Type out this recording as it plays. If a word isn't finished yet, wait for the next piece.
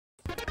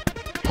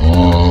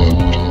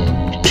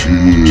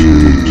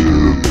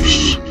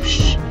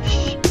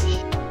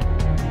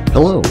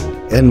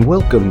and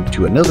welcome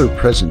to another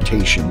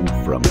presentation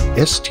from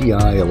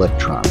STI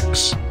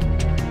Electronics.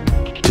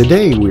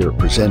 Today we are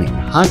presenting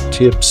Hot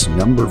Tips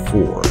number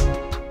 4,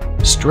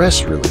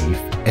 Stress Relief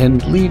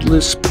and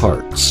Leadless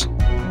Parts.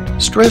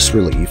 Stress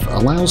relief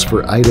allows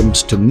for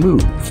items to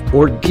move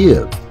or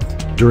give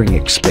during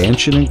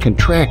expansion and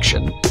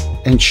contraction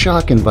and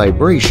shock and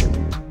vibration,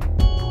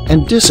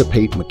 and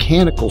dissipate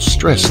mechanical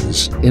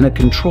stresses in a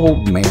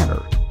controlled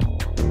manner.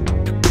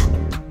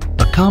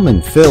 A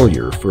common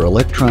failure for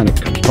electronic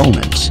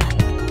components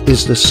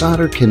is the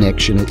solder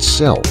connection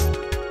itself.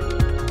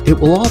 It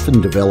will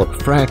often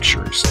develop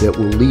fractures that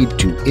will lead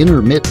to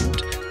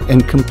intermittent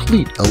and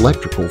complete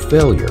electrical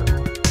failure.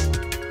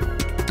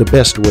 The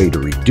best way to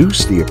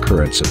reduce the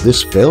occurrence of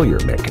this failure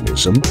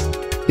mechanism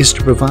is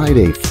to provide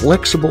a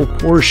flexible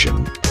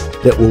portion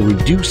that will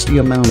reduce the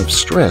amount of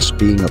stress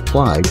being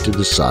applied to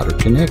the solder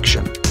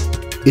connection.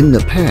 In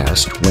the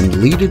past,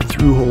 when leaded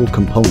through-hole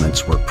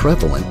components were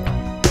prevalent,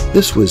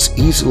 this was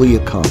easily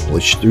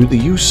accomplished through the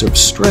use of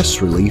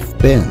stress relief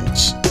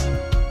bends.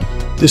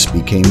 This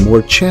became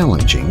more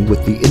challenging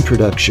with the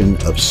introduction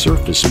of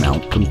surface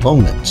mount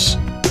components.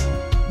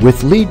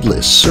 With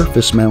leadless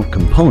surface mount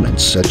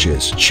components such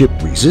as chip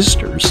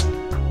resistors,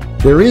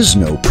 there is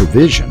no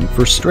provision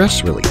for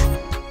stress relief.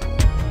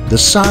 The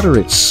solder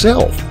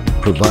itself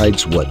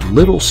provides what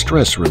little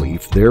stress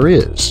relief there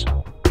is.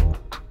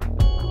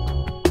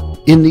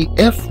 In the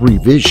F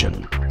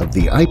revision of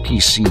the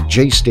IPC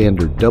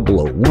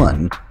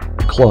J-STD-001,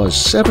 Clause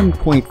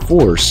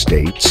 7.4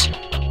 states,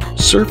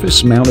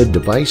 surface-mounted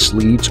device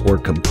leads or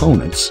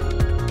components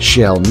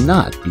shall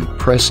not be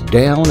pressed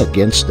down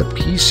against the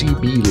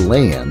PCB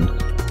land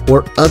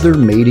or other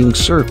mating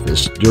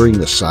surface during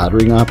the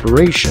soldering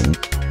operation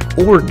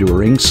or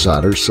during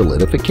solder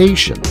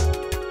solidification.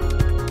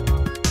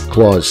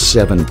 Clause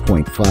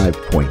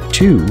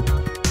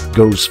 7.5.2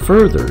 goes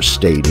further,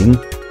 stating,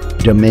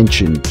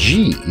 dimension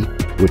G,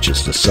 which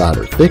is the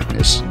solder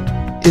thickness,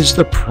 is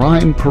the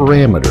prime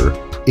parameter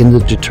in the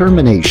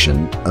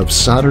determination of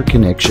solder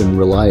connection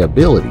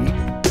reliability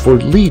for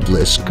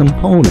leadless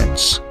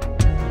components.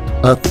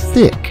 A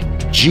thick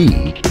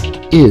G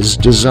is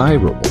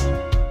desirable.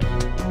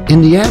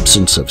 In the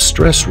absence of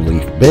stress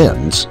relief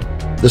bends,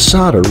 the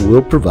solder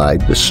will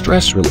provide the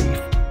stress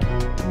relief.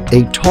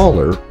 A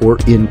taller or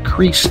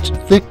increased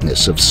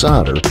thickness of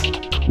solder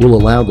will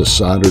allow the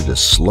solder to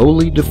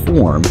slowly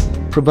deform,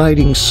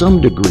 providing some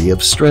degree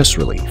of stress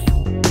relief.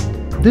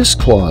 This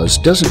clause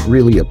doesn't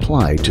really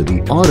apply to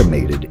the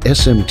automated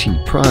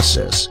SMT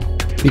process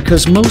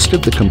because most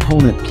of the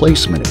component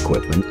placement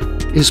equipment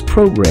is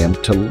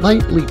programmed to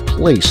lightly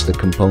place the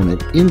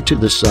component into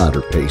the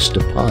solder paste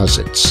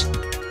deposits.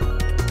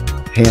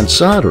 Hand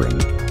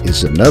soldering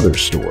is another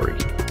story.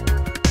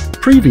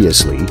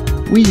 Previously,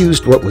 we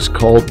used what was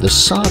called the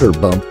solder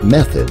bump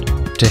method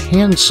to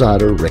hand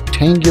solder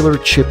rectangular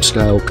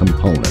chip-style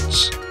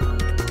components.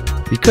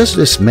 Because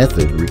this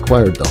method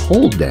required the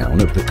hold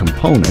down of the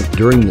component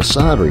during the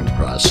soldering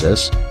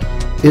process,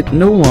 it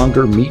no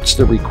longer meets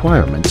the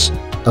requirements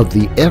of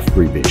the F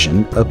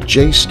revision of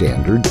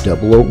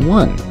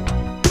J-STD-001.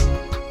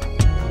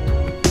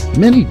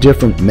 Many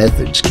different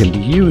methods can be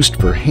used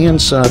for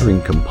hand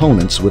soldering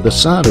components with a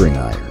soldering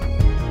iron.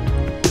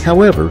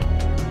 However,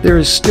 there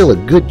is still a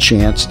good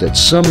chance that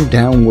some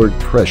downward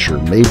pressure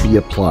may be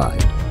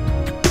applied.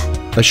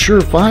 A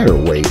surefire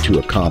way to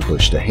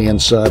accomplish the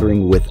hand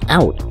soldering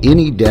without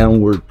any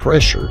downward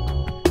pressure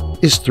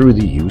is through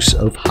the use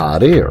of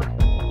hot air.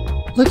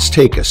 Let's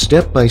take a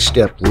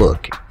step-by-step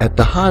look at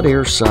the hot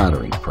air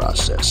soldering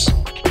process.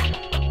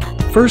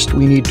 First,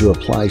 we need to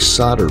apply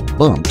solder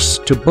bumps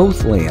to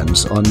both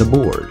lands on the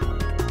board.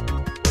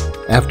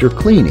 After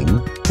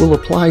cleaning, we'll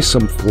apply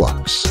some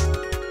flux.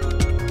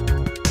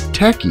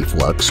 Tacky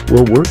flux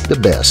will work the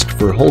best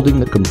for holding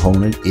the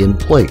component in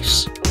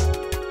place.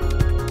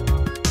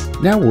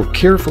 Now we'll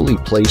carefully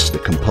place the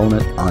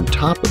component on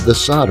top of the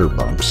solder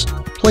bumps,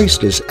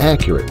 placed as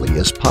accurately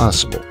as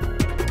possible.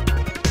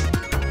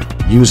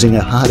 Using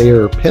a hot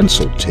air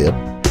pencil tip,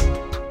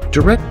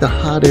 direct the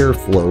hot air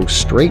flow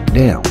straight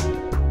down.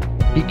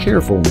 Be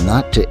careful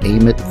not to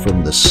aim it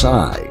from the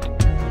side.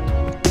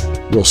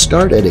 We'll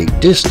start at a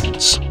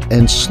distance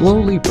and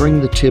slowly bring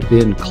the tip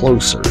in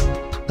closer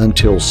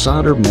until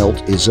solder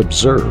melt is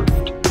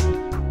observed.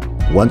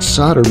 Once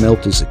solder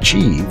melt is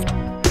achieved,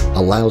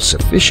 allow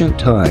sufficient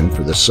time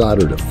for the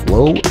solder to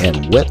flow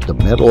and wet the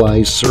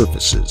metallized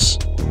surfaces.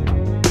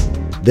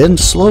 Then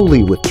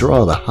slowly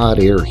withdraw the hot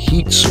air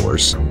heat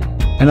source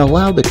and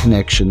allow the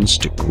connections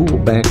to cool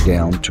back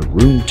down to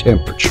room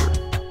temperature.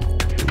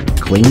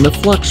 Clean the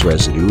flux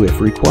residue if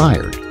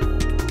required.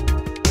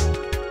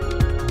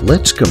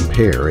 Let's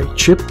compare a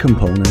chip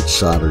component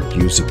soldered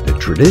using the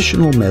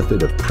traditional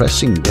method of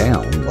pressing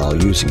down while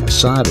using a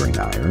soldering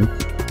iron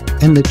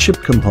and the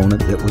chip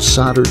component that was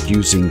soldered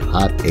using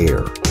hot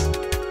air.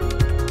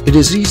 It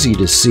is easy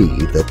to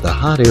see that the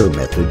hot air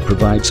method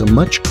provides a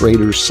much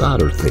greater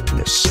solder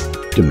thickness,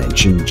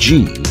 dimension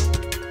G,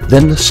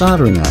 than the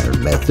soldering iron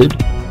method,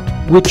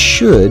 which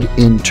should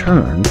in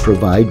turn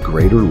provide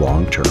greater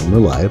long-term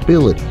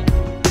reliability.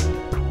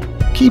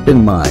 Keep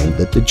in mind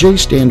that the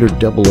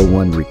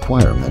J-Standard-001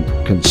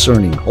 requirement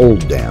concerning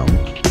hold down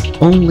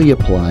only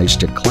applies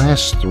to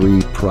Class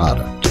 3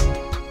 product.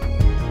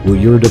 Will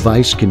your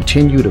device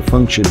continue to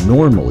function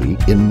normally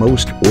in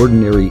most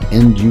ordinary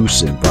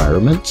end-use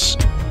environments?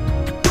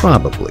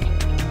 Probably.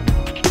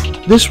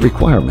 This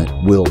requirement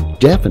will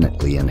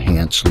definitely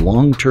enhance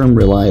long-term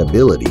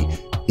reliability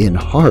in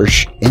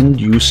harsh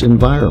end-use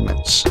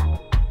environments.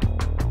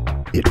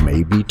 It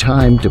may be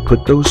time to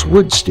put those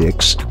wood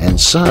sticks and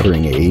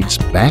soldering aids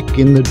back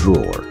in the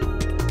drawer.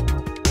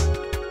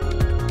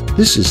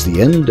 This is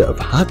the end of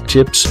Hot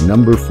Tips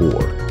number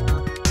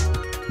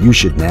 4. You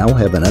should now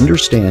have an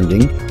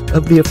understanding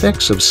of the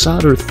effects of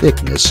solder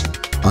thickness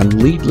on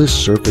leadless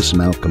surface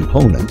mount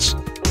components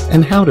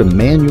and how to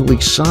manually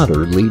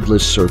solder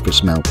leadless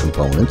surface mount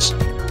components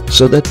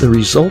so that the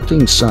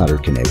resulting solder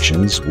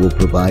connections will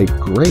provide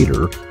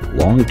greater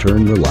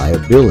long-term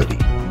reliability.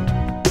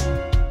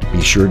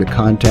 Be sure to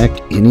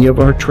contact any of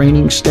our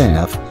training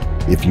staff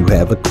if you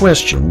have a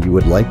question you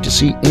would like to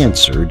see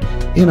answered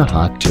in a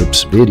Hot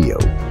Tips video.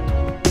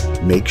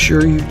 Make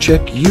sure you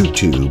check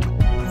YouTube,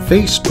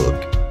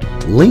 Facebook,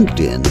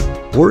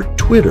 LinkedIn, or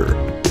Twitter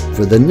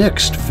for the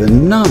next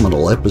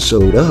phenomenal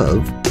episode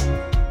of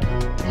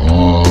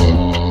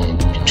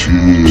Hot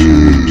Tips.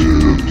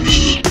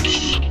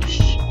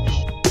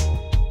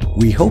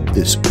 We hope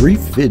this brief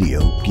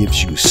video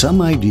gives you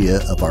some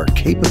idea of our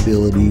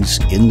capabilities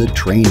in the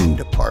training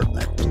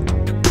department.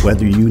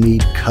 Whether you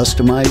need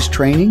customized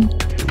training,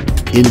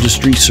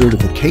 industry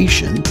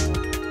certification,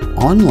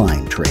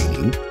 online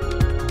training,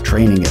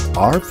 training at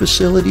our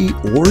facility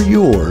or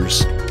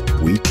yours,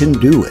 we can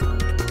do it.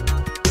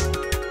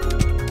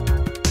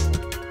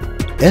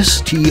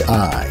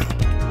 STI.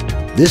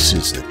 This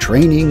is the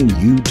training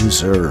you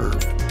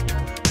deserve.